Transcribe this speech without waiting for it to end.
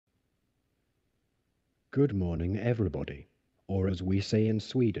Good morning, everybody. Or as we say in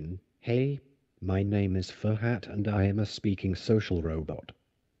Sweden, hey, my name is Furhat and I am a speaking social robot.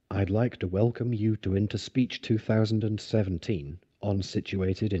 I'd like to welcome you to Interspeech 2017 on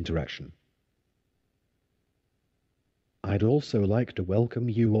situated interaction. I'd also like to welcome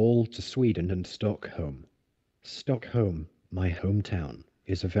you all to Sweden and Stockholm. Stockholm, my hometown,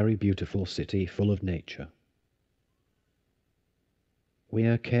 is a very beautiful city full of nature. We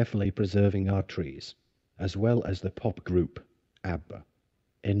are carefully preserving our trees, as well as the pop group, ABBA,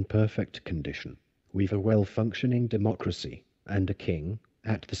 in perfect condition. We've a well-functioning democracy, and a king,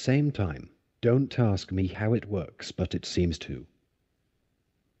 at the same time. Don't ask me how it works, but it seems to.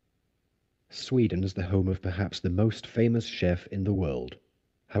 Sweden's the home of perhaps the most famous chef in the world.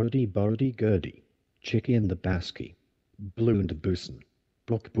 Howdy Bardi Gurdy, Chicky and the Basky, Blundbussen,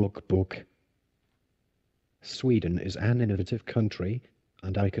 Book. Sweden is an innovative country,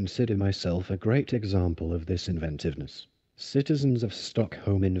 and I consider myself a great example of this inventiveness. Citizens of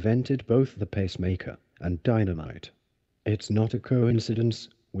Stockholm invented both the pacemaker and dynamite. It's not a coincidence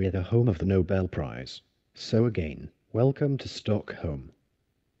we're the home of the Nobel Prize. So again, welcome to Stockholm.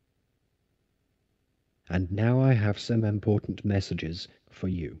 And now I have some important messages for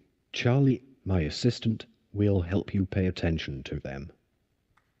you. Charlie, my assistant, will help you pay attention to them.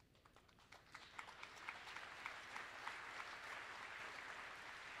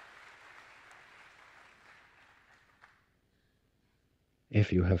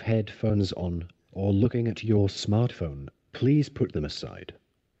 If you have headphones on or looking at your smartphone, please put them aside.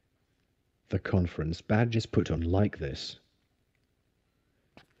 The conference badge is put on like this.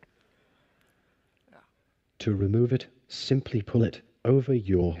 To remove it, simply pull it over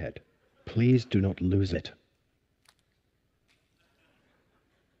your head. Please do not lose it.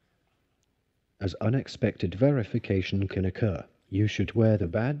 As unexpected verification can occur, you should wear the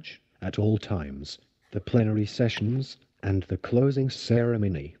badge at all times. The plenary sessions and the closing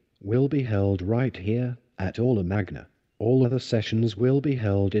ceremony will be held right here at Aula Magna. All other sessions will be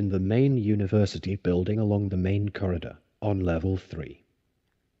held in the main university building along the main corridor on level 3.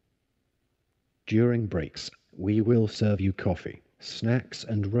 During breaks, we will serve you coffee, snacks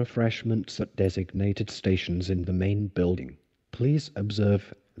and refreshments at designated stations in the main building. Please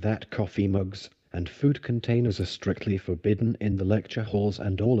observe that coffee mugs and food containers are strictly forbidden in the lecture halls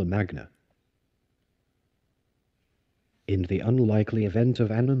and Aula Magna. In the unlikely event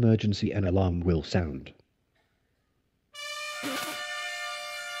of an emergency, an alarm will sound.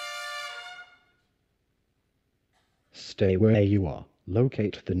 Stay where you are.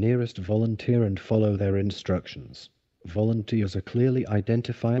 Locate the nearest volunteer and follow their instructions. Volunteers are clearly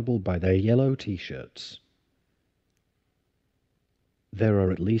identifiable by their yellow t-shirts. There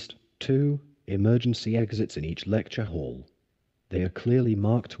are at least 2 emergency exits in each lecture hall. They are clearly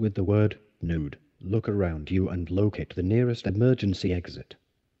marked with the word nude. Look around you and locate the nearest emergency exit.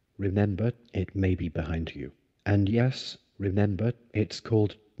 Remember, it may be behind you. And yes, remember, it's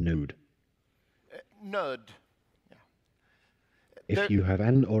called nude. Nerd. If you have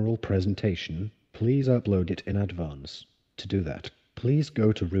an oral presentation, please upload it in advance. To do that, please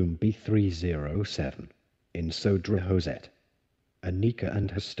go to room B307 in Södra Huset. Anika and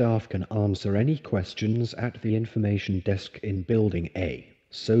her staff can answer any questions at the information desk in Building A,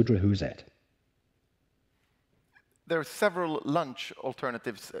 Södra Huset. There are several lunch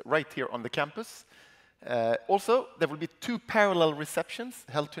alternatives right here on the campus. Also, there will be 2 parallel receptions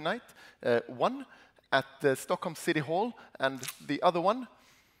held tonight. One at the Stockholm City Hall and the other one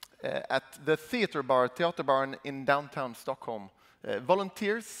at the Theaterbaren in downtown Stockholm.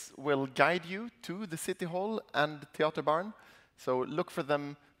 Volunteers will guide you to the City Hall and Theaterbaren, so look for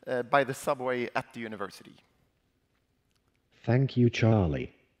them by the subway at the university. Thank you,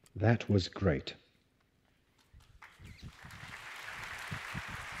 Charlie. That was great.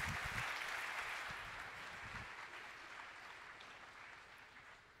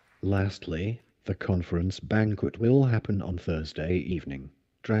 Lastly, the conference banquet will happen on Thursday evening.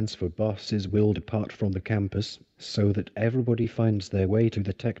 Transfer buses will depart from the campus so that everybody finds their way to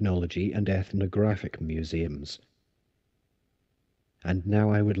the technology and ethnographic museums. And now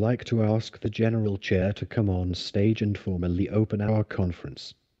I would like to ask the General Chair to come on stage and formally open our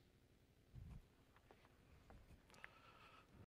conference.